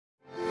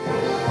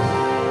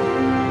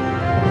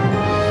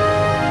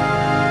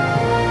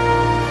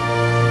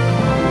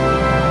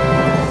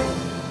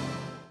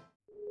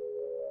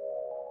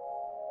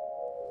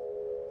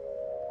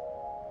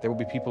There will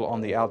be people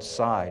on the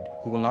outside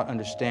who will not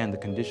understand the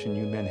condition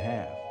you men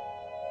have.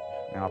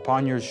 Now,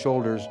 upon your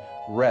shoulders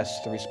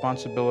rests the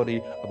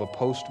responsibility of a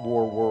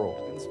post-war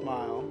world. And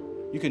smile.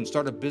 You can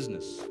start a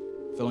business,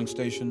 filling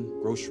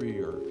station,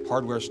 grocery, or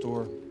hardware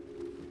store.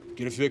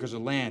 Get a few acres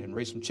of land and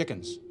raise some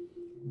chickens.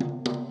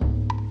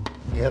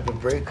 You have a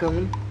break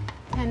coming?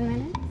 10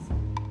 minutes?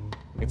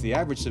 If the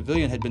average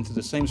civilian had been through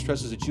the same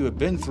stresses that you have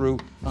been through,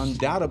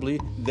 undoubtedly,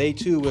 they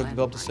too would have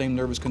developed the same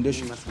nervous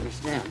condition. You must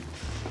understand.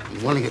 You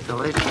want to get the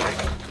lady.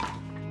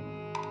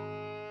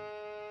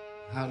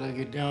 How'd I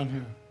get down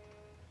here?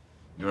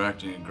 You're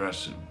acting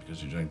aggressive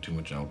because you drank too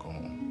much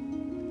alcohol.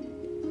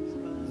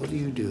 What do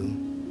you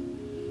do?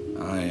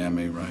 I am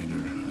a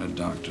writer, a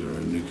doctor,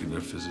 a nuclear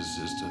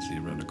physicist, a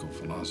theoretical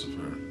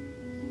philosopher.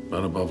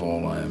 But above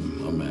all, I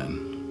am a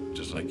man,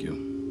 just like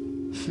you.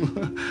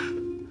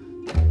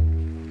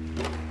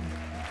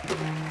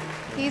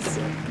 He's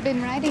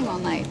been writing all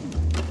night.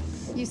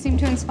 You seem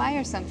to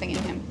inspire something in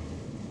him.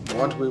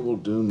 What we will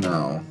do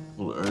now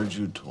will urge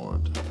you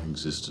toward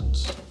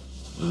existence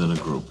within a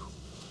group,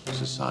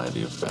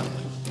 society, or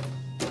family.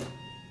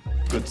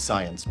 Good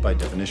science, by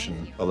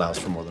definition, allows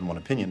for more than one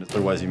opinion.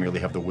 Otherwise, you merely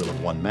have the will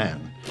of one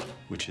man,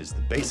 which is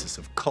the basis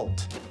of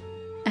cult.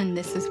 And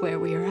this is where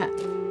we are at.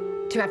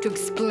 To have to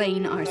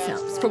explain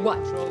ourselves. For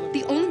what?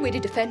 The only way to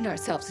defend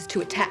ourselves is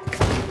to attack.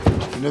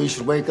 You know, you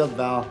should wake up,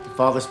 Val. Your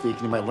father's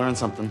speaking. You might learn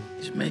something.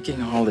 He's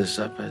making all this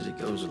up as he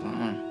goes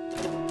along.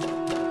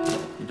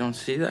 You don't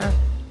see that?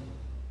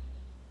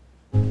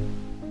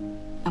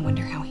 I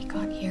wonder how he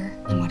got here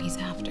and what he's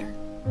after.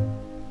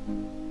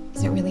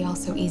 Is it really all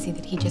so easy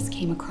that he just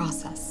came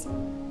across us?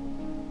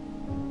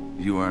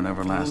 You are an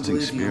everlasting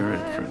spirit,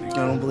 Freddie.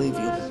 I don't believe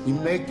you. You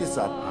make this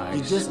up.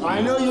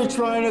 I know you're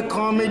trying to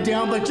calm me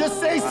down, but just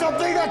say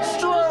something that's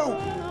true!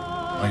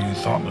 Are you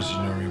thoughtless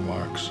in your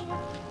remarks?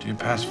 Do your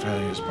past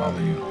failures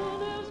bother you?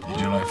 Is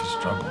your life a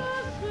struggle?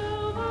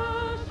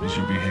 Is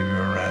your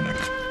behavior erratic?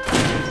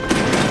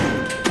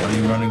 What are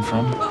you running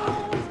from?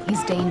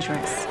 He's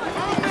dangerous.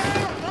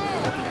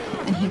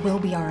 And he will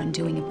be our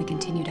undoing if we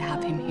continue to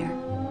have him here.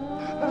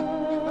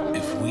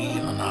 If we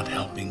are not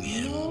helping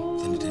him,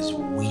 then it is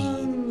we